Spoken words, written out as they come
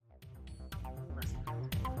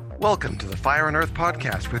Welcome to the Fire and Earth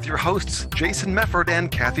podcast with your hosts, Jason Mefford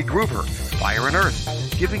and Kathy Gruber. Fire and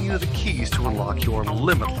Earth, giving you the keys to unlock your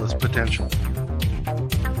limitless potential.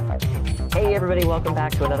 Hey everybody, welcome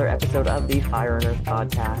back to another episode of the Fire and Earth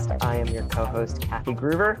podcast. I am your co-host, Kathy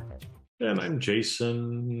Gruber. And I'm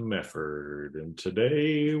Jason Mefford, and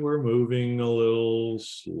today we're moving a little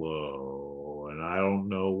slow, and I don't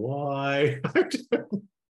know why.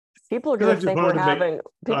 People are going to think people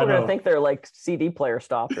are going to think they're like CD player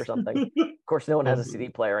stopped or something. Of course, no one has a CD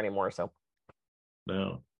player anymore, so.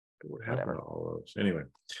 No, what happened to all those? Anyway,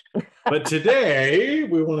 but today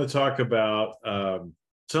we want to talk about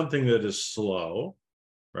something that is slow,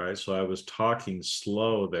 right? So I was talking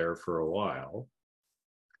slow there for a while.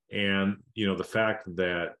 And, you know, the fact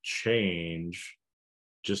that change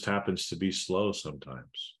just happens to be slow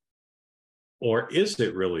sometimes. Or is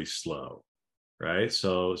it really slow? Right.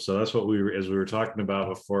 So that's what as we were talking about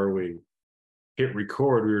before we hit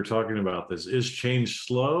record, we were talking about this. Is change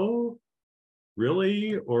slow?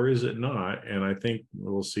 Really? Or is it not? And I think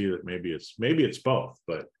we'll see that maybe it's both.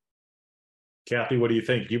 But Kathy, what do you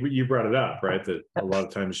think? You brought it up, right? That a lot of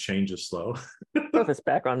times change is slow. Throw this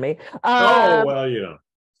back on me. Oh, well, you know.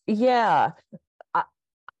 Yeah,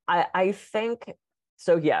 I think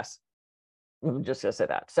so. Yes, I'm just gonna say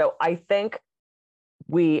that. So I think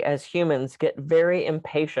we as humans get very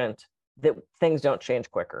impatient that things don't change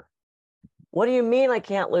quicker. What do you mean I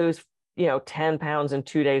can't lose, 10 pounds in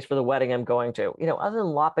 2 days for the wedding I'm going to? Other than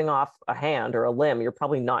lopping off a hand or a limb, you're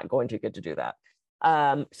probably not going to get to do that.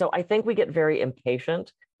 So I think we get very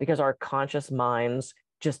impatient because our conscious minds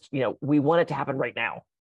just, we want it to happen right now.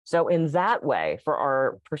 So in that way, for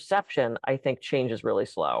our perception, I think change is really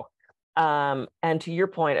slow. And to your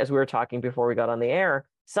point, as we were talking before we got on the air,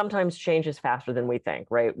 sometimes change is faster than we think,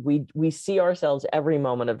 right? We see ourselves every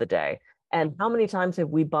moment of the day. And how many times have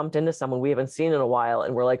we bumped into someone we haven't seen in a while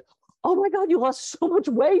and we're like, oh my God, you lost so much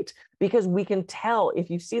weight? Because we can tell if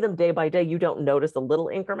you see them day by day, you don't notice the little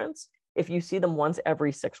increments. If you see them once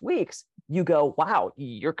every 6 weeks, you go, wow,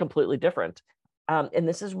 you're completely different. And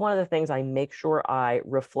this is one of the things I make sure I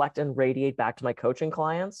reflect and radiate back to my coaching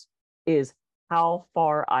clients is how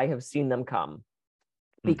far I have seen them come,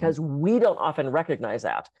 because we don't often recognize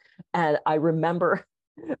that. And I remember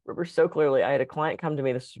so clearly, I had a client come to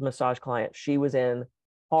me, this massage client. She was in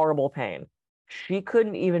horrible pain. She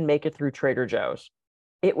couldn't even make it through Trader Joe's.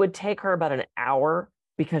 It would take her about an hour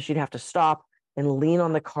because she'd have to stop and lean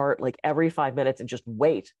on the cart like every 5 minutes and just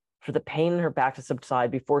wait for the pain in her back to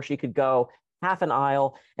subside before she could go half an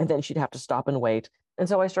aisle, and then she'd have to stop and wait. And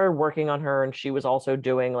so I started working on her, and she was also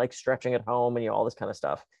doing like stretching at home and all this kind of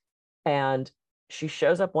stuff. And she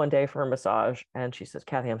shows up one day for a massage and she says,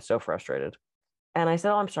 Kathy, I'm so frustrated. And I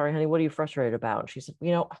said, oh, I'm sorry, honey, what are you frustrated about? And she said,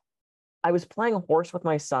 I was playing horse with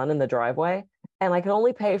my son in the driveway and I could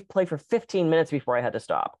only play for 15 minutes before I had to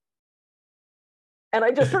stop. And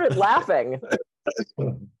I just started laughing.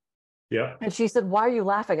 Yeah. And she said, why are you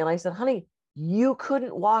laughing? And I said, honey, you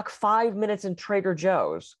couldn't walk 5 minutes in Trader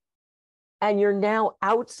Joe's, and you're now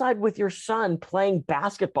outside with your son playing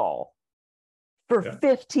basketball for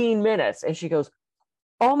 15 minutes. And she goes,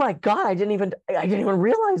 oh my God, I didn't even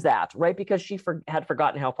realize that, right? Because she had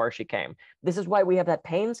forgotten how far she came. This is why we have that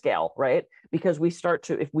pain scale, right? Because we start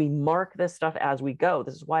to, if we mark this stuff as we go,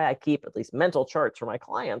 this is why I keep at least mental charts for my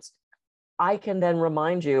clients. I can then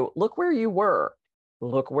remind you, look where you were,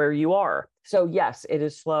 look where you are. So yes, it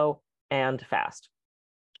is slow and fast.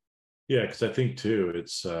 Yeah, because I think too,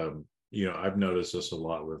 it's, I've noticed this a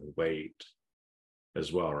lot with weight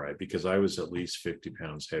as well, right? Because I was at least 50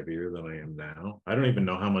 pounds heavier than I am now. I don't even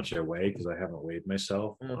know how much I weigh because I haven't weighed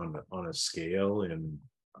myself on a scale in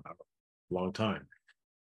a long time.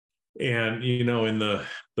 And, in the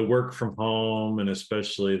work from home and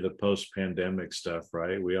especially the post-pandemic stuff,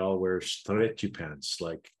 right? We all wear stretchy pants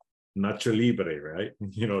like Nacho Libre, right?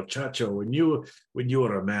 Chacho, when you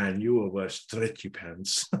were a man, you would wear stretchy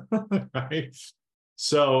pants, right?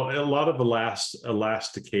 So a lot of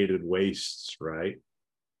elasticated waists, right?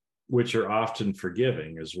 Which are often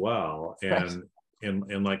forgiving as well.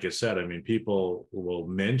 And like I said, I mean, people will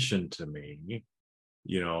mention to me,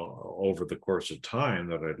 over the course of time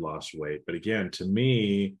that I'd lost weight. But again, to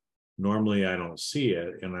me, normally I don't see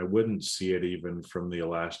it. And I wouldn't see it even from the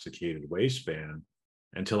elasticated waistband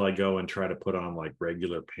until I go and try to put on like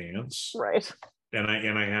regular pants. Right. And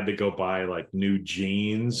I had to go buy like new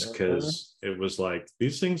jeans because it was like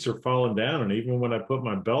these things are falling down. And even when I put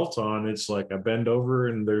my belt on, it's like I bend over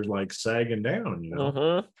and they're like sagging down,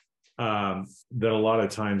 that a lot of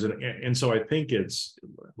times. And so I think it's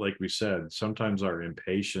like we said, sometimes our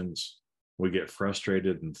impatience, we get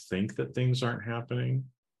frustrated and think that things aren't happening.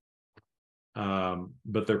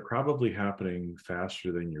 but they're probably happening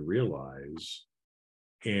faster than you realize.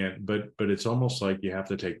 And but it's almost like you have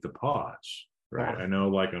to take the pause, right? Yeah. I know,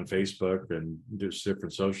 like on Facebook and just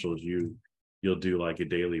different socials, you'll do like a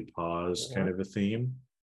daily pause kind of a theme.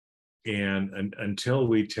 And until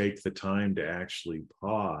we take the time to actually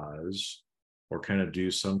pause or kind of do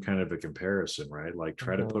some kind of a comparison, right? Like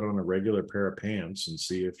try to put on a regular pair of pants and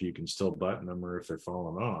see if you can still button them or if they're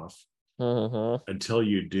falling off. Until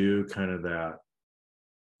you do kind of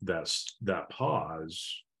that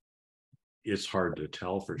pause, it's hard to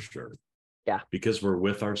tell for sure. Yeah. Because we're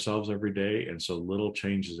with ourselves every day. And so little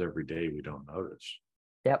changes every day we don't notice.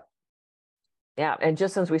 Yep. Yeah. And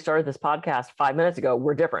just since we started this podcast 5 minutes ago,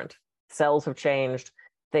 we're different. Cells have changed,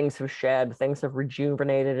 things have shed, things have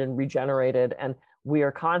rejuvenated and regenerated, and we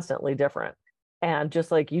are constantly different. And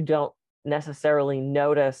just like you don't necessarily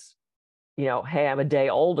notice, hey, I'm a day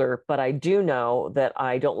older, but I do know that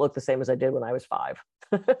I don't look the same as I did when I was 5.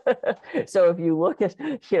 So if you look at,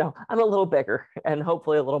 I'm a little bigger and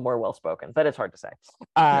hopefully a little more well-spoken, but it's hard to say.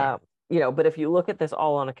 But if you look at this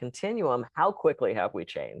all on a continuum, how quickly have we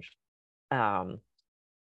changed?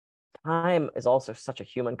 Time is also such a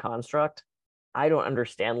human construct. I don't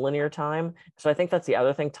understand linear time. So I think that's the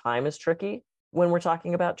other thing. Time is tricky when we're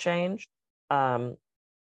talking about change.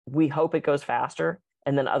 We hope it goes faster.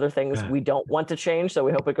 And then other things we don't want to change. So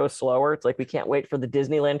we hope it goes slower. It's like we can't wait for the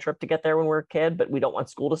Disneyland trip to get there when we're a kid, but we don't want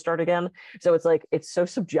school to start again. So it's like, it's so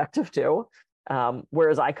subjective too.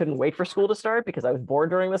 Whereas I couldn't wait for school to start because I was bored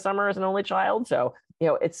during the summer as an only child. So,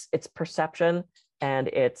 it's perception and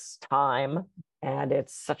it's time. And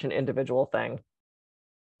it's such an individual thing.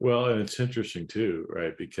 Well, and it's interesting too,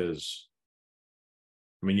 right? Because,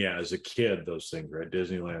 as a kid, those things, right?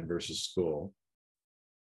 Disneyland versus school.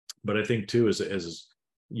 But I think too, as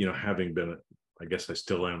having been, I guess I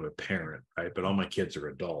still am a parent, right? But all my kids are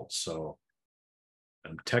adults. So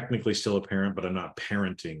I'm technically still a parent, but I'm not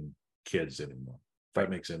parenting kids anymore. If that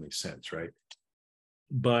makes any sense, right?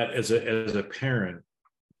 But as a parent,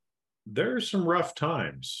 there are some rough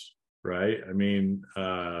times, right?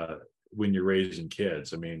 When you're raising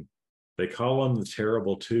kids, they call them the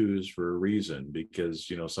terrible twos for a reason,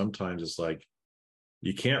 because, sometimes it's like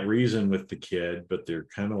you can't reason with the kid, but they're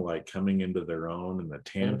kind of like coming into their own and the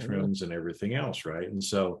tantrums and everything else, right? And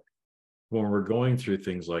so when we're going through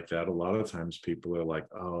things like that, a lot of times people are like,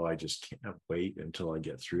 oh, I just can't wait until I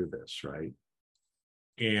get through this, right?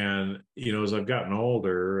 And, as I've gotten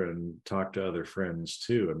older and talked to other friends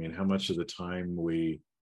too, how much of the time we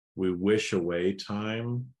wish away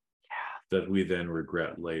time that we then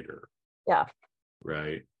regret later. Yeah.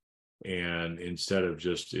 Right. And instead of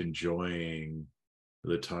just enjoying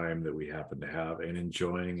the time that we happen to have and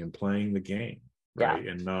enjoying and playing the game, right?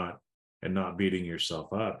 And not beating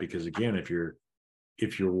yourself up, because again, if you're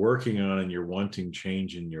working on and you're wanting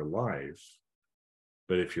change in your life,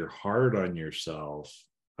 but if you're hard on yourself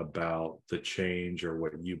about the change or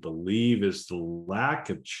what you believe is the lack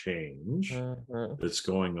of change that's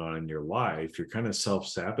going on in your life, you're kind of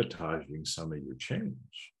self-sabotaging some of your change.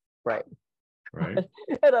 Right.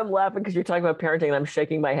 And I'm laughing because you're talking about parenting and I'm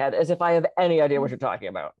shaking my head as if I have any idea what you're talking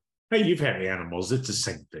about. Hey, you've had animals. It's the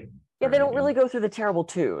same thing. Yeah, right? They don't really go through the terrible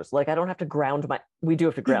twos. Like I don't have to ground we do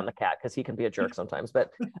have to ground the cat because he can be a jerk sometimes,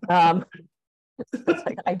 but it's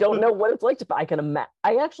like, I don't know what it's like to,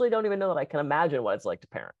 I actually don't even know that I can imagine what it's like to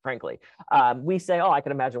parent, frankly. We say, oh, I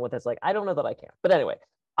can imagine what that's like. I don't know that I can. But anyway,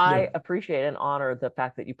 I appreciate and honor the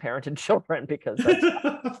fact that you parented children, because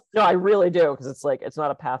no, I really do. Because it's like, it's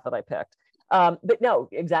not a path that I picked. But no,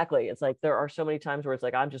 exactly. It's like, there are so many times where it's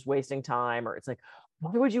like, I'm just wasting time, or it's like,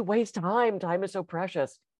 why would you waste time? Time is so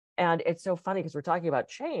precious. And it's so funny because we're talking about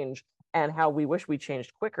change and how we wish we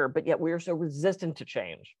changed quicker, but yet we are so resistant to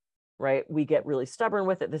change, right? We get really stubborn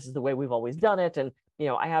with it. This is the way we've always done it. And,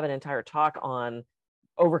 I have an entire talk on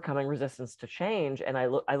overcoming resistance to change. And I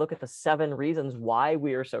look at the 7 reasons why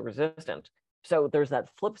we are so resistant. So there's that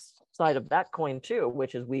flip side of that coin too,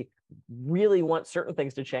 which is we really want certain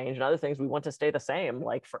things to change and other things we want to stay the same,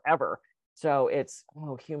 like forever. So it's,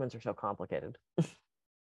 humans are so complicated.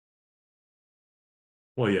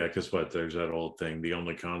 Well, yeah, because there's that old thing, the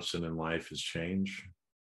only constant in life is change,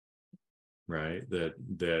 right? That,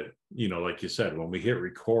 like you said, when we hit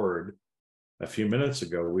record a few minutes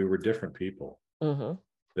ago, we were different people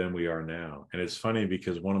than we are now. And it's funny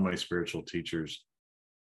because one of my spiritual teachers,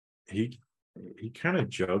 he kind of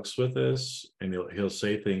jokes with this, and he'll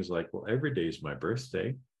say things like, well, every day is my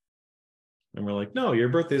birthday. And we're like, no, your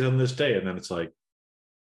birthday's on this day. And then it's like,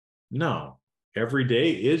 no, every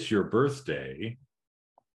day is your birthday,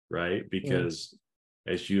 right? Because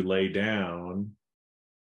as you lay down,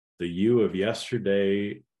 the you of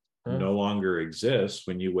yesterday no longer exists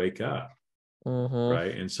when you wake up, Mm-hmm.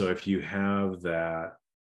 right? And so if you have that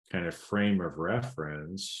kind of frame of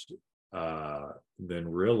reference, then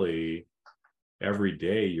really every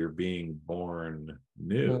day you're being born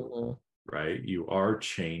new, Mm-hmm. right? You are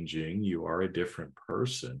changing, you are a different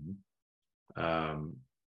person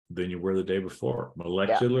than you were the day before, Yeah.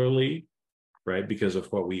 molecularly, right? Because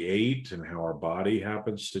of what we ate and how our body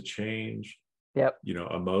happens to change, Yep.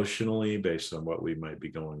 emotionally, based on what we might be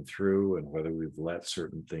going through and whether we've let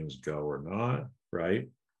certain things go or not, right?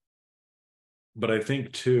 But I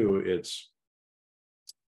think too, it's,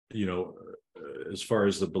 you know, as far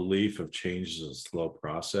as the belief of change is a slow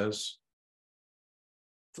process,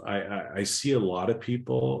 I see a lot of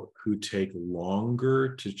people who take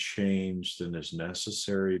longer to change than is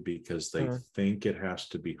necessary because they think it has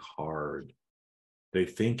to be hard. They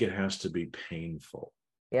think it has to be painful,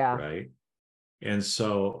 Yeah. right? And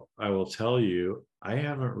so I will tell you, I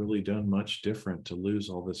haven't really done much different to lose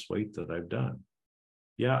all this weight that I've done.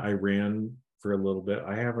 Yeah, I ran for a little bit.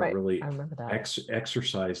 I haven't Right. really I remember that.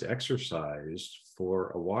 exercised for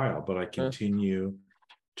a while, but I continue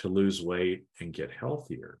to lose weight and get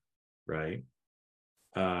healthier, right?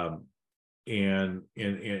 And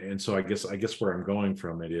so I guess where I'm going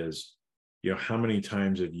from it is, how many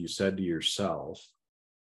times have you said to yourself,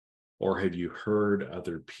 or have you heard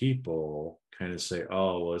other people kind of say,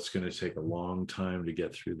 oh, well, it's going to take a long time to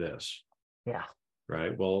get through this? Yeah.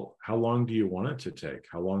 Right. Well, how long do you want it to take?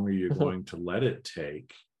 How long are you going to let it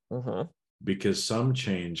take? Mm-hmm. Because some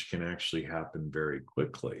change can actually happen very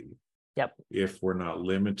quickly. Yep. If we're not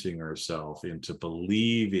limiting ourselves into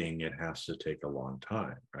believing it has to take a long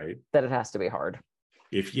time, right? That it has to be hard.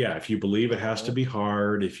 If you believe it has to be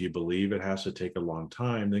hard, if you believe it has to take a long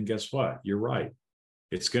time, then guess what? You're right.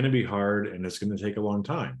 It's going to be hard and it's going to take a long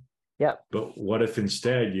time. Yep. But what if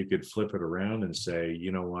instead you could flip it around and say,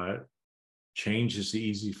 you know what? Change is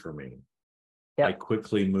easy for me. Yep. I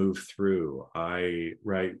quickly move through.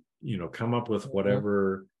 Come up with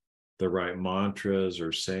whatever the right mantras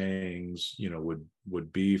or sayings,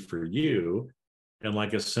 would be for you. And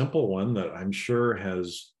like a simple one that I'm sure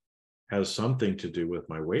has something to do with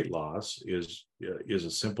my weight loss is a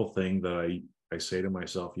simple thing that I say to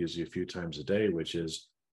myself usually a few times a day, which is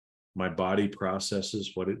my body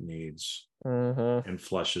processes what it needs and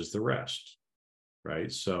flushes the rest.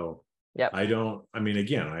 Right. So yep.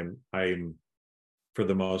 again, I'm for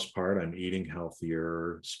the most part, I'm eating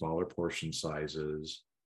healthier, smaller portion sizes,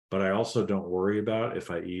 but I also don't worry about if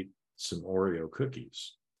I eat some Oreo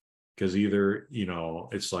cookies, because either,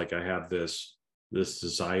 it's like I have this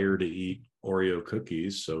desire to eat Oreo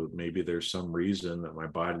cookies. So maybe there's some reason that my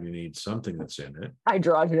body needs something that's in it.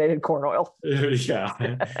 Hydrogenated corn oil. Yeah.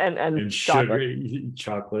 and sugar,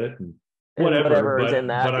 chocolate and whatever but, is in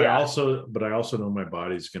that. I also know my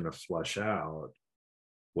body's going to flush out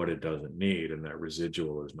what it doesn't need, and that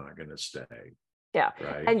residual is not going to stay. Yeah.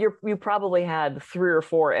 Right. And you probably had 3 or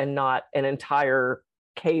 4 and not an entire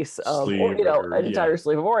case of, an entire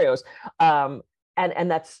sleeve of Oreos.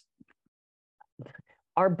 And that's,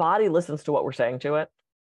 our body listens to what we're saying to it.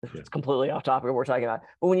 It's completely off topic of what we're talking about.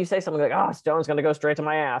 But when you say something like, stone's going to go straight to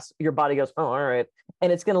my ass, your body goes, oh, all right.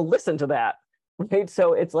 And it's going to listen to that. Right.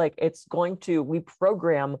 So it's like, we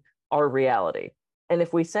program our reality. And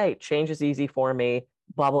if we say change is easy for me,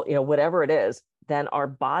 blah, blah, whatever it is, then our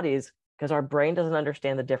bodies, because our brain doesn't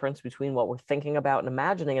understand the difference between what we're thinking about and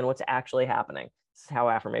imagining and what's actually happening. This is how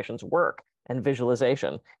affirmations work, and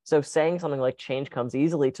visualization. So saying something like change comes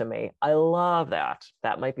easily to me, I love that.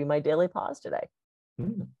 That might be my daily pause today.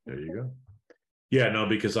 There you go. Yeah, no,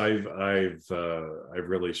 because I've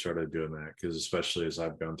really started doing that, because especially as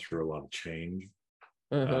I've gone through a lot of change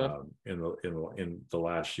in the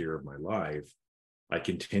last year of my life, I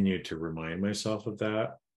continue to remind myself of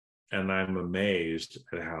that, and I'm amazed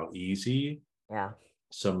at how easy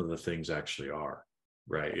some of the things actually are.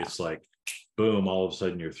 Right? It's like, boom, all of a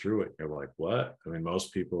sudden you're through it. You're like, what? I mean,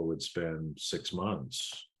 most people would spend 6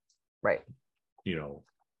 months, right,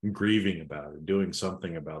 grieving about it, doing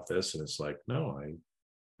something about this, and it's like, no,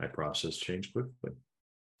 I process change quickly.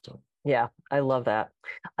 So yeah, I love that.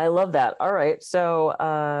 All right,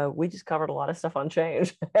 so we just covered a lot of stuff on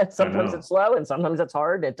change. Sometimes it's slow and sometimes it's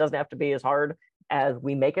hard. It doesn't have to be as hard as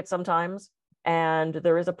we make it sometimes, and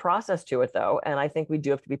there is a process to it though, and I think we do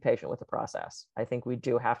have to be patient with the process. I think we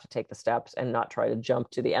do have to take the steps and not try to jump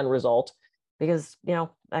to the end result, because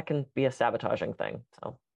that can be a sabotaging thing.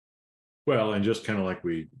 So well, and just kind of like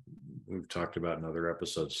we've talked about in other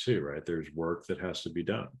episodes too, right? There's work that has to be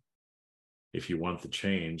done. If you want the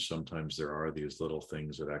change, sometimes there are these little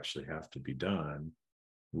things that actually have to be done,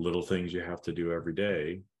 little things you have to do every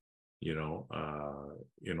day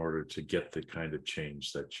in order to get the kind of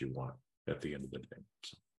change that you want at the end of the day.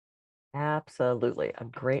 So. Absolutely. A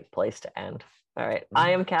great place to end. All right.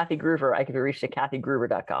 I am Kathy Groover. I can be reached at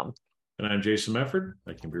kathygruver.com. And I'm Jason Mefford.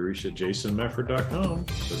 I can be reached at jasonmefford.com.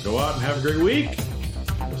 So go out and have a great week.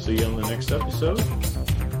 We'll see you on the next episode.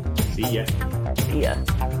 See ya. See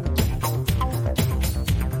ya.